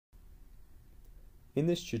In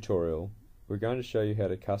this tutorial, we're going to show you how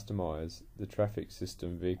to customize the traffic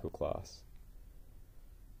system vehicle class.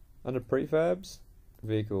 Under prefabs,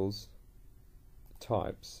 vehicles,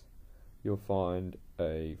 types, you'll find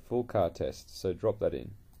a full car test, so drop that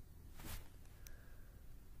in.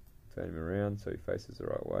 Turn him around so he faces the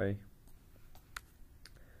right way.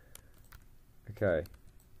 Okay,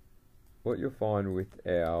 what you'll find with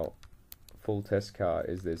our full test car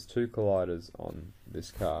is there's two colliders on this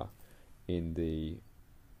car in the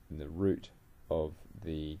root of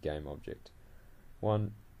the game object.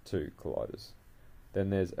 1, 2 colliders.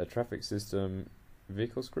 Then there's a traffic system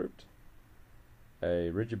vehicle script, a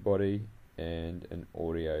rigid body, and an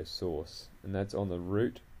audio source, and that's on the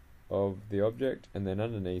root of the object, and then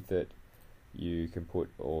underneath it you can put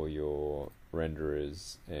all your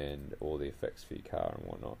renderers and all the effects for your car and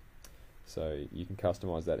whatnot. So you can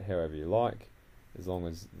customize that however you like, as long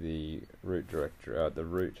as the root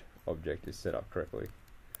object is set up correctly.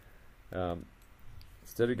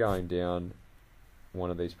 Instead of going down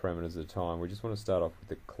one of these parameters at a time, we just want to start off with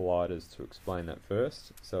the colliders to explain that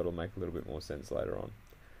first, so it'll make a little bit more sense later on.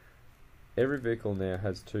 Every vehicle now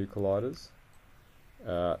has two colliders.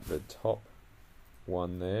 The top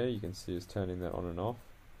one there, you can see is turning that on and off.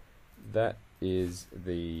 That is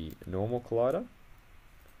the normal collider.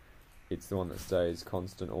 It's the one that stays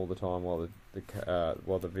constant all the time while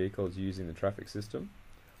the vehicle is using the traffic system.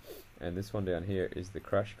 And this one down here is the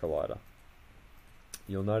crash collider.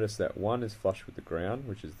 You'll notice that one is flush with the ground,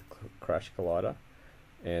 which is the crash collider,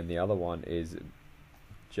 and the other one is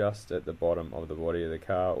just at the bottom of the body of the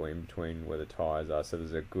car, or in between where the tyres are, so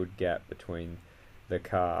there's a good gap between the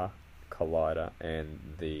car collider and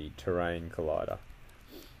the terrain collider.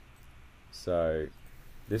 So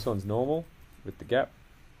this one's normal with the gap,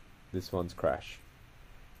 this one's crash.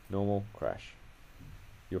 Normal, crash.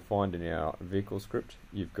 You'll find in our vehicle script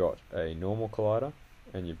you've got a normal collider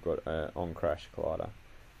and you've got an on-crash collider.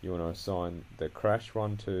 You want to assign the crash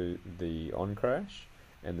one to the on-crash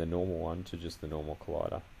and the normal one to just the normal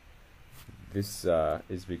collider. This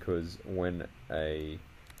is because when a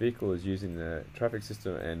vehicle is using the traffic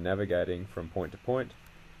system and navigating from point to point,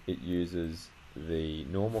 it uses the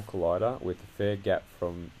normal collider with a fair gap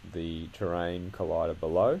from the terrain collider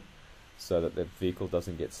below, so that the vehicle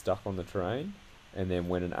doesn't get stuck on the terrain. And then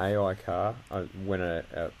when an AI car, when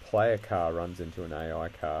a player car runs into an AI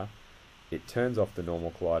car, it turns off the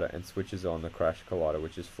normal collider and switches on the crash collider,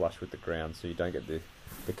 which is flush with the ground, so you don't get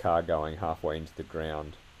the car going halfway into the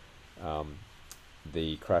ground.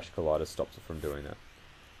 The crash collider stops it from doing that.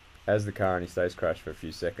 As the car only stays crashed for a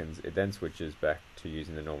few seconds, it then switches back to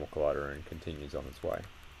using the normal collider and continues on its way.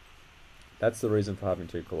 That's the reason for having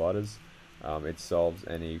two colliders. It solves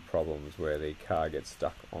any problems where the car gets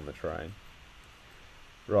stuck on the terrain.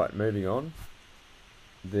 Right, moving on.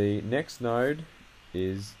 The next node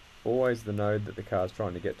is always the node that the car is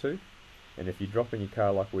trying to get to, and if you drop in your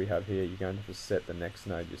car like we have here, you're going to have to set the next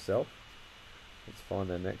node yourself. Let's find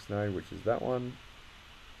the next node, which is that one,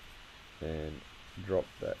 and drop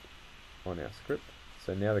that on our script.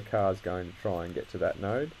 So now the car is going to try and get to that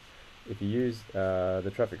node. If you use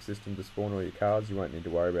the traffic system to spawn all your cars, you won't need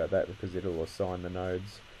to worry about that because it'll assign the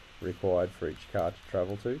nodes required for each car to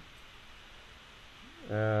travel to.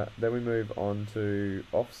 Then we move on to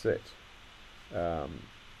offset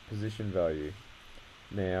position value.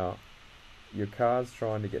 Now your car's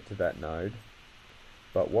trying to get to that node,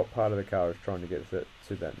 but what part of the car is trying to get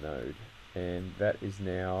to that node? And that is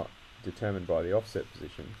now determined by the offset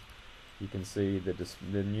position. You can see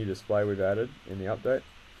the new display we've added in the update.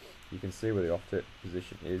 You can see where the offset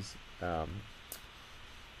position is. At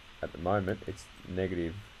the moment it's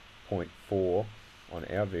 -0.4 on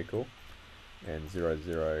our vehicle and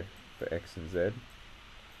 0.0 for X and Z,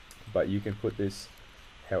 but you can put this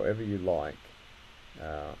however you like.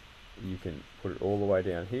 You can put it all the way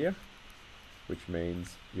down here, which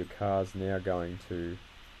means your car's now going to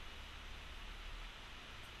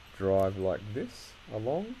drive like this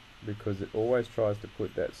along, because it always tries to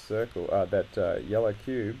put that circle, that yellow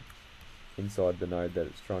cube inside the node that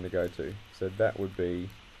it's trying to go to. So that would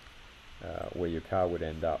be where your car would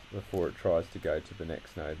end up before it tries to go to the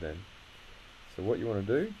next node then. So what you want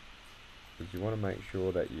to do is you want to make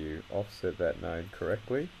sure that you offset that node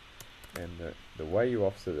correctly, and the way you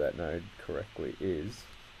offset that node correctly is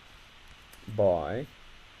by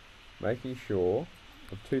making sure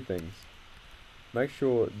of two things. Make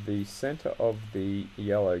sure the center of the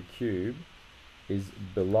yellow cube is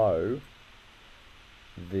below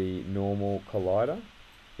the normal collider.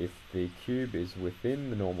 If the cube is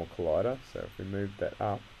within the normal collider, so if we move that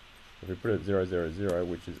up, if we put it at 0, 0, 0,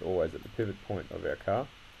 which is always at the pivot point of our car,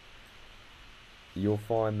 you'll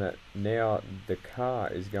find that now the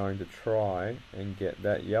car is going to try and get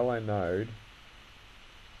that yellow node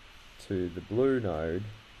to the blue node,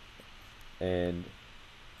 and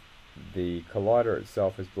the collider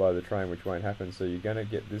itself is below the train, which won't happen. So you're going to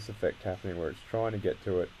get this effect happening where it's trying to get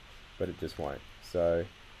to it, but it just won't. So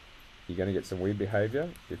you're going to get some weird behavior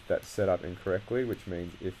if that's set up incorrectly, which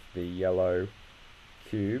means if the yellow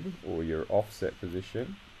cube or your offset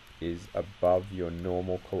position is above your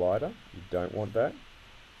normal collider, you don't want that.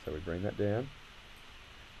 So we bring that down.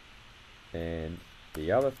 And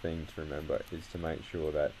the other thing to remember is to make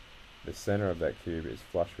sure that the center of that cube is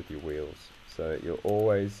flush with your wheels, so that your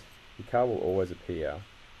car will always appear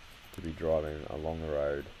to be driving along the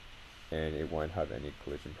road and it won't have any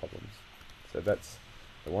collision problems. So that's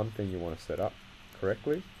the one thing you want to set up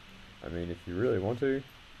correctly. I mean, if you really want to,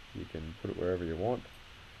 you can put it wherever you want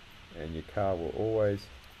and your car will always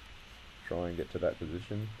try and get to that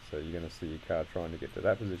position. So you're going to see your car trying to get to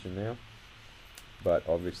that position now, but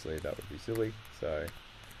obviously that would be silly. So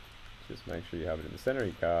just make sure you have it in the center of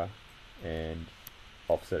your car and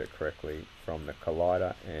offset it correctly from the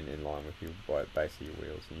collider and in line with your base of your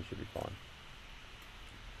wheels, and you should be fine.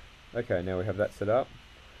 Okay, now we have that set up.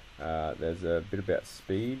 There's a bit about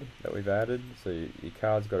speed that we've added. So your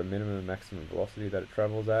car's got a minimum and maximum velocity that it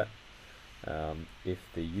travels at. If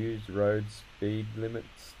the used road speed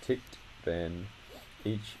limit's ticked, then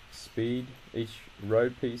each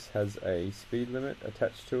road piece has a speed limit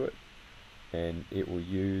attached to it, and it will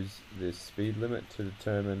use this speed limit to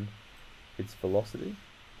determine its velocity.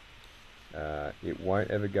 It won't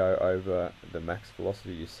ever go over the max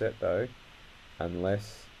velocity you set though,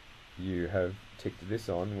 unless you have ticked this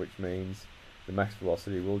on, which means the max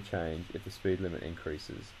velocity will change if the speed limit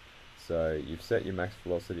increases. So you've set your max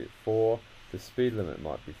velocity at 4, the speed limit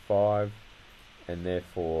might be 5, and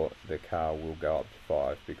therefore the car will go up to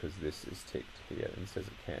 5 because this is ticked here and says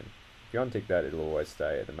it can. If you untick that, it'll always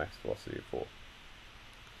stay at the max velocity of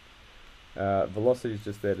 4. Velocity is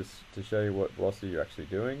just there to show you what velocity you're actually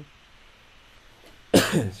doing.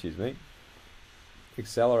 Excuse me.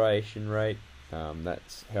 Acceleration rate,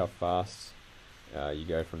 that's how fast you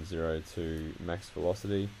go from 0 to max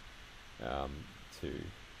velocity.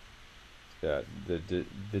 The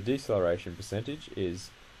deceleration percentage is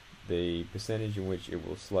the percentage in which it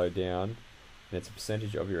will slow down, and it's a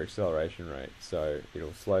percentage of your acceleration rate. So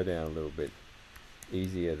it'll slow down a little bit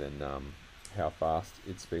easier than how fast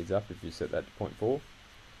it speeds up if you set that to 0.4.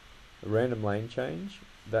 A random lane change,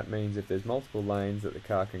 that means if there's multiple lanes that the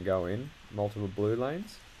car can go in, multiple blue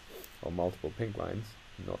lanes or multiple pink lanes,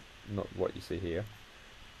 not what you see here.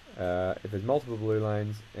 If there's multiple blue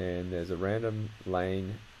lanes and there's a random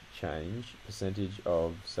lane change percentage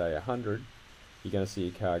of say 100, you're going to see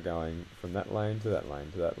your car going from that lane to that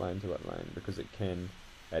lane to that lane to that lane, because it can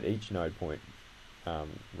at each node point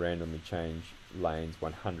randomly change lanes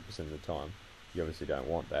 100% of the time. You obviously don't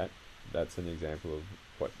want that. That's an example of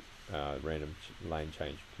what random lane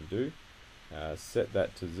change can do. Set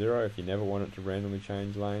that to 0 if you never want it to randomly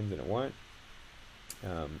change lanes, and it won't.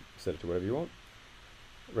 Set it to whatever you want.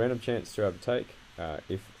 Random chance to overtake.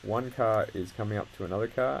 If one car is coming up to another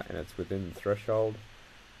car and it's within the threshold,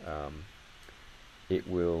 it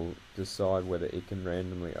will decide whether it can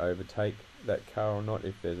randomly overtake that car or not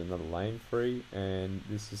if there's another lane free, and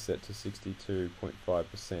this is set to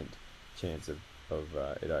 62.5% chance of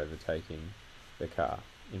it overtaking the car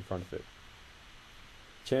in front of it.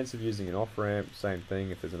 Chance of using an off-ramp, same thing.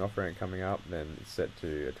 If there's an off-ramp coming up, then it's set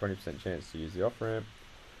to a 20% chance to use the off-ramp.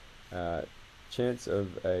 Chance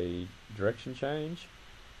of a direction change.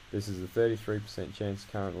 This is a 33% chance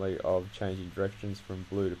currently of changing directions from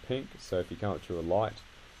blue to pink. So if you come up to a light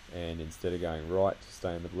and instead of going right to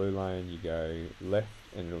stay in the blue lane, you go left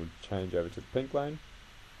and it'll change over to the pink lane.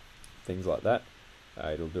 Things like that.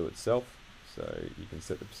 It'll do itself. So you can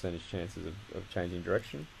set the percentage chances of changing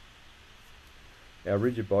direction. Our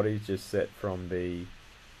rigid body is just set from the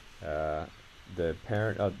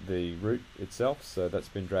root itself, so that's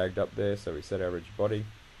been dragged up there, so we set our rigid body.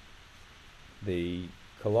 The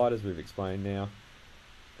colliders we've explained now.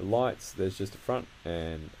 The lights, there's just a front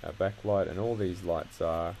and a back light, and all these lights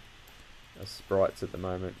are sprites at the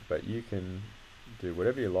moment, but you can do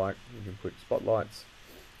whatever you like. You can put spotlights,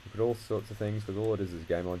 you put all sorts of things, because all it is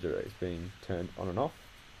game module that is being turned on and off,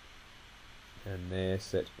 and they're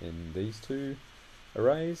set in these two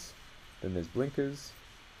arrays. Then there's blinkers.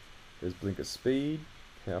 There's blinker speed,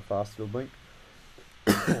 how fast it'll blink.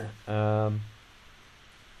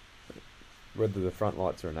 Whether the front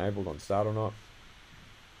lights are enabled on start or not,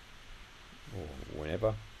 or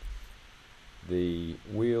whenever. The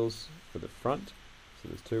wheels for the front, so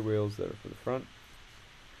there's two wheels that are for the front.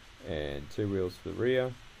 and 2 wheels for the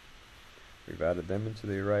rear. We've added them into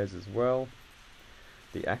the arrays as well.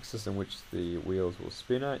 The axis in which the wheels will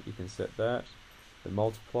spin at, you can set that. The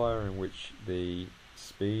multiplier in which the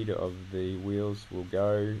speed of the wheels will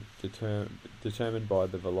go, determined by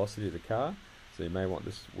the velocity of the car. So you may want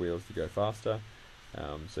the wheels to go faster,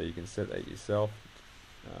 so you can set that yourself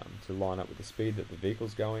to line up with the speed that the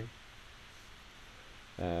vehicle's going.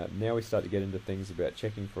 Now we start to get into things about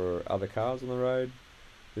checking for other cars on the road.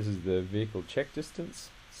 This is the vehicle check distance.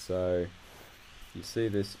 So you see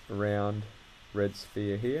this round red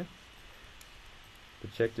sphere here. The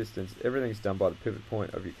check distance, everything's done by the pivot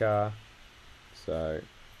point of your car. So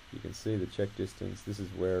you can see the check distance. This is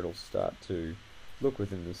where it'll start to look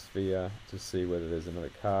within the sphere to see whether there's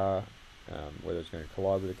another car, whether it's going to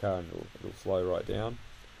collide with the car, and it'll slow right down.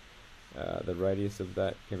 The radius of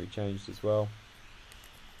that can be changed as well.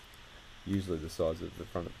 Usually the size of the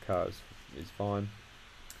front of the car is fine.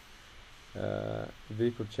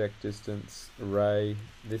 Vehicle check distance array.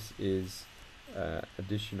 This is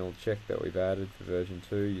additional check that we've added for version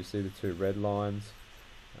 2. You see the 2 red lines.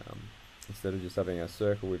 Instead of just having a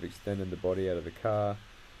circle, we've extended the body out of the car,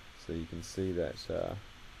 so you can see that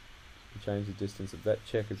you change the distance of that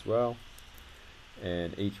check as well.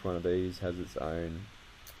 And each one of these has its own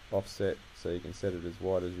offset, so you can set it as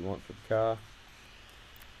wide as you want for the car.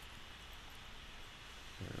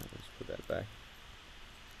 Let's put that back.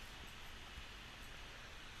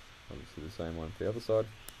 Obviously the same one for the other side.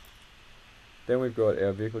 Then we've got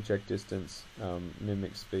our vehicle check distance,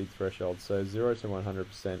 mimic speed threshold. So 0 to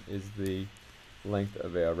 100% is the length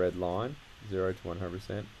of our red line, 0 to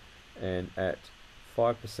 100%, and at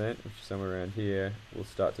 5%, which is somewhere around here, we'll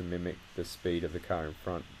start to mimic the speed of the car in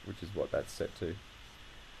front, which is what that's set to.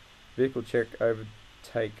 Vehicle check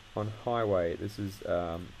overtake on highway. This is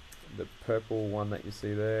the purple one that you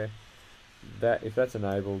see there. That, if that's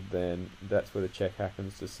enabled, then that's where the check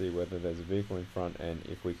happens to see whether there's a vehicle in front and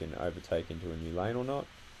if we can overtake into a new lane or not.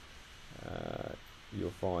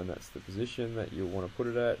 You'll find that's the position that you'll want to put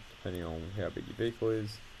it at, depending on how big your vehicle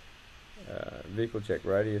is. Vehicle check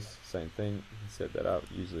radius, same thing. You can set that up.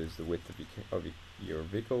 Usually it's the width of your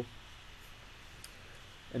vehicle.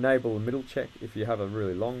 Enable a middle check. If you have a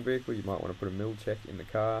really long vehicle, you might want to put a middle check in the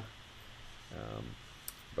car.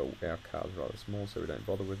 But our car's rather small, so we don't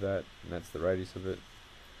bother with that, and that's the radius of it.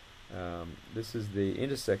 This is the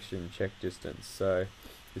intersection check distance. So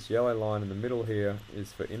this yellow line in the middle here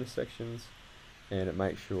is for intersections, and it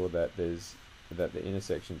makes sure that the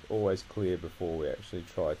intersection's always clear before we actually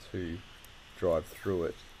try to drive through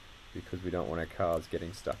it, because we don't want our cars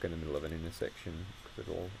getting stuck in the middle of an intersection, because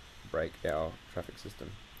it'll break our traffic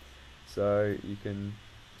system. So you can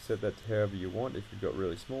set that to however you want. If you've got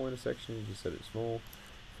really small intersections, you just set it small.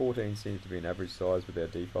 14 seems to be an average size with our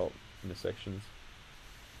default intersections.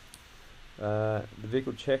 The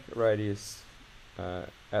vehicle check radius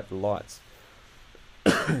at the lights.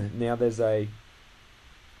 Now there's a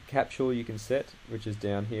capsule you can set, which is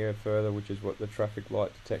down here further, which is what the traffic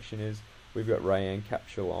light detection is. We've got ray and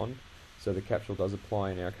capsule on, so the capsule does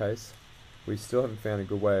apply in our case. We still haven't found a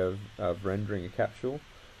good way of rendering a capsule,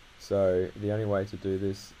 so the only way to do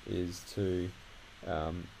this is to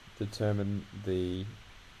determine the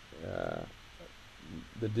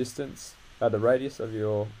distance, the radius of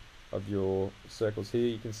your circles here.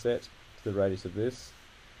 You can set to the radius of this,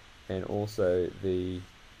 and also the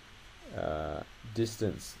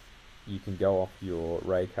distance you can go off your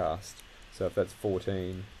raycast. So if that's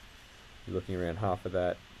 14, you're looking around half of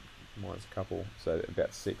that minus a couple, so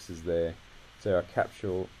about 6 is there. So our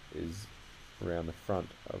capsule is around the front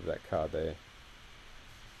of that car there.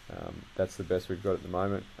 That's the best we've got at the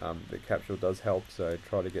moment. The capsule does help, so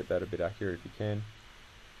try to get that a bit accurate if you can.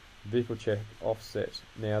 Vehicle check offset.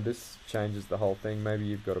 Now this changes the whole thing. Maybe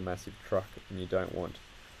you've got a massive truck and you don't want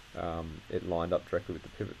it lined up directly with the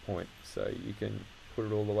pivot point, so you can put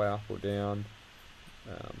it all the way up or down,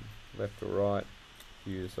 left or right.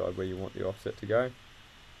 You decide where you want the offset to go.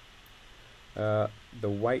 The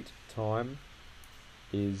wait time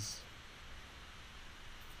is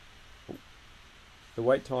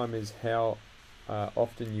how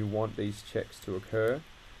often you want these checks to occur.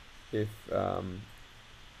 If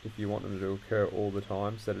you want them to occur all the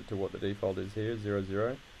time, set it to what the default is here, 0,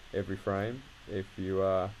 0, every frame. If you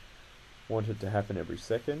want it to happen every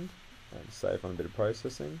second, save on a bit of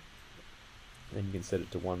processing, then you can set it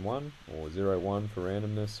to 1, 1 or 0, 1 for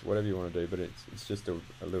randomness, whatever you want to do, but it's just a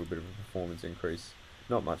little bit of a performance increase.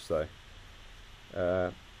 Not much though.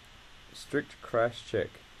 Strict crash check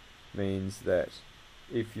means that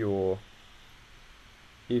if you've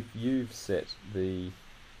set the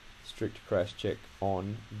strict crash check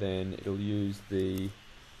on, then it'll use the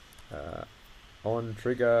on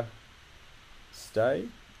trigger stay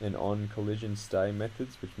and on collision stay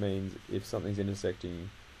methods, which means if something's intersecting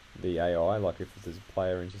the AI, like if there's a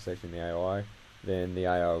player intersecting the AI, then the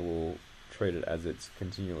AI will treat it as it's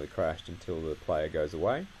continually crashed until the player goes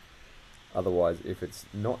away. Otherwise, if it's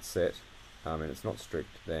not set and it's not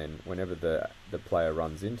strict, then whenever the player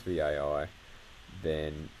runs into the AI,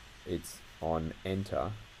 then it's on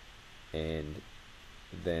enter, and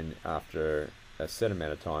then after a set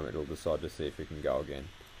amount of time it'll decide to see if it can go again.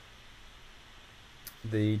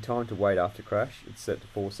 The time to wait after crash, it's set to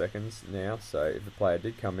 4 seconds now, so if the player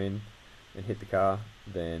did come in and hit the car,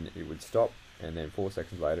 then it would stop, and then 4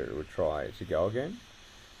 seconds later it would try to go again.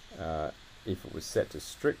 If it was set to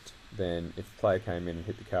strict, then if the player came in and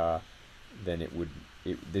hit the car, then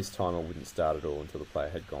this timer wouldn't start at all until the player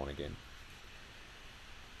had gone again.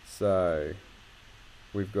 So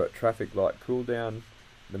we've got traffic light cooldown.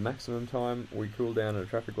 The maximum time we cool down at a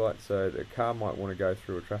traffic light, so the car might want to go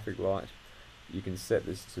through a traffic light. You can set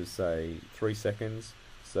this to say 3 seconds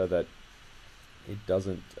so that it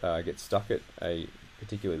doesn't get stuck at a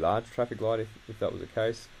particularly large traffic light if that was the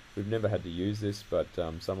case. We've never had to use this, but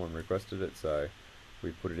someone requested it, so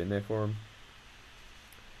we put it in there for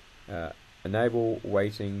them. Enable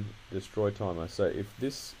waiting destroy timer. So if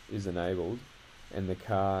this is enabled and the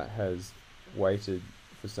car has waited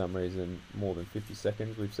for some reason more than 50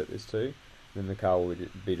 seconds, we've set this to, then the car will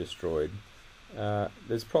be destroyed.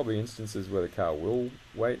 There's probably instances where the car will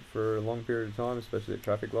wait for a long period of time, especially at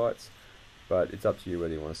traffic lights, but it's up to you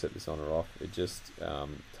whether you want to set this on or off. It just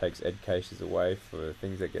takes edge cases away for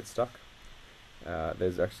things that get stuck.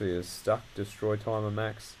 There's actually a stuck destroy timer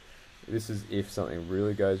max. This is if something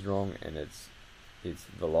really goes wrong and its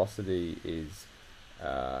velocity is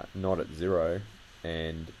not at 0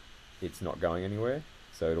 and it's not going anywhere,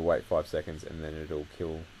 so it'll wait 5 seconds and then it'll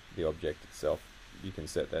kill the object itself. You can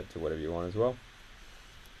set that to whatever you want as well.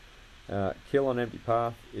 Kill on empty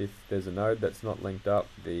path. If there's a node that's not linked up,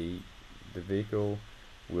 the vehicle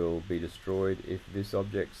will be destroyed if this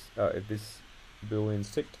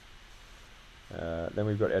boolean's ticked. Then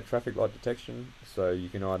we've got our traffic light detection, so you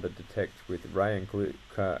can either detect with ray and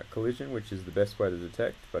collision, which is the best way to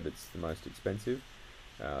detect, but it's the most expensive.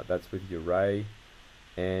 That's with your ray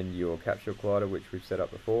and your capsule collider, which we've set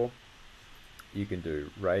up before. You can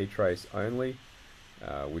do ray trace only,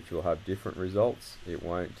 which will have different results. It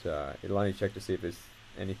won't. It'll only check to see if there's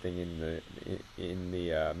anything in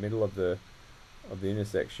the middle of the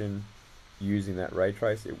intersection using that ray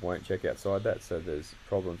trace. It won't check outside that, so there's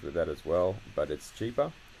problems with that as well, but it's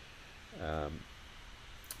cheaper.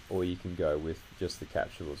 Or you can go with just the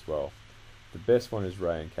capsule as well. The best one is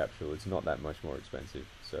ray and capsule. It's not that much more expensive,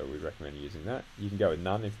 so we recommend using that. You can go with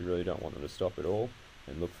none if you really don't want them to stop at all,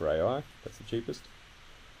 and look for AI. That's the cheapest.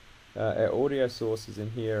 Our audio source is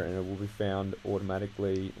in here, and it will be found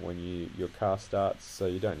automatically when your car starts, so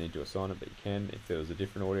you don't need to assign it, but you can. If there was a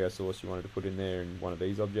different audio source you wanted to put in there in one of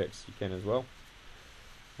these objects, you can as well.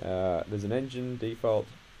 There's an engine default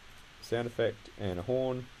sound effect and a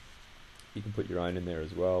horn. You can put your own in there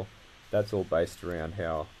as well. That's all based around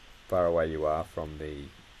how far away you are from the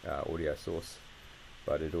audio source,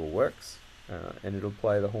 but it all works. And it'll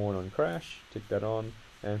play the horn on crash, tick that on,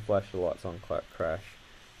 and flash the lights on crash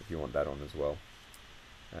if you want that on as well.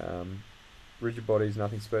 Rigid bodies,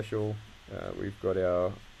 nothing special. We've got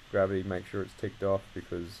our gravity, make sure it's ticked off,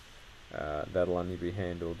 because that'll only be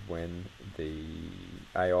handled when the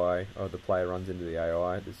AI or the player runs into the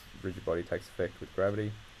AI. This rigid body takes effect with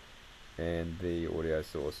gravity. And the audio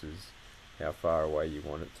source is how far away you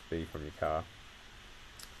want it to be from your car.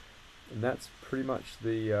 And that's pretty much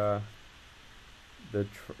the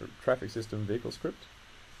traffic system vehicle script.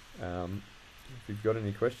 If you've got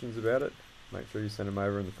any questions about it, make sure you send them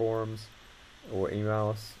over in the forums or email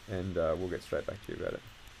us, and we'll get straight back to you about it.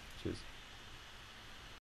 Cheers.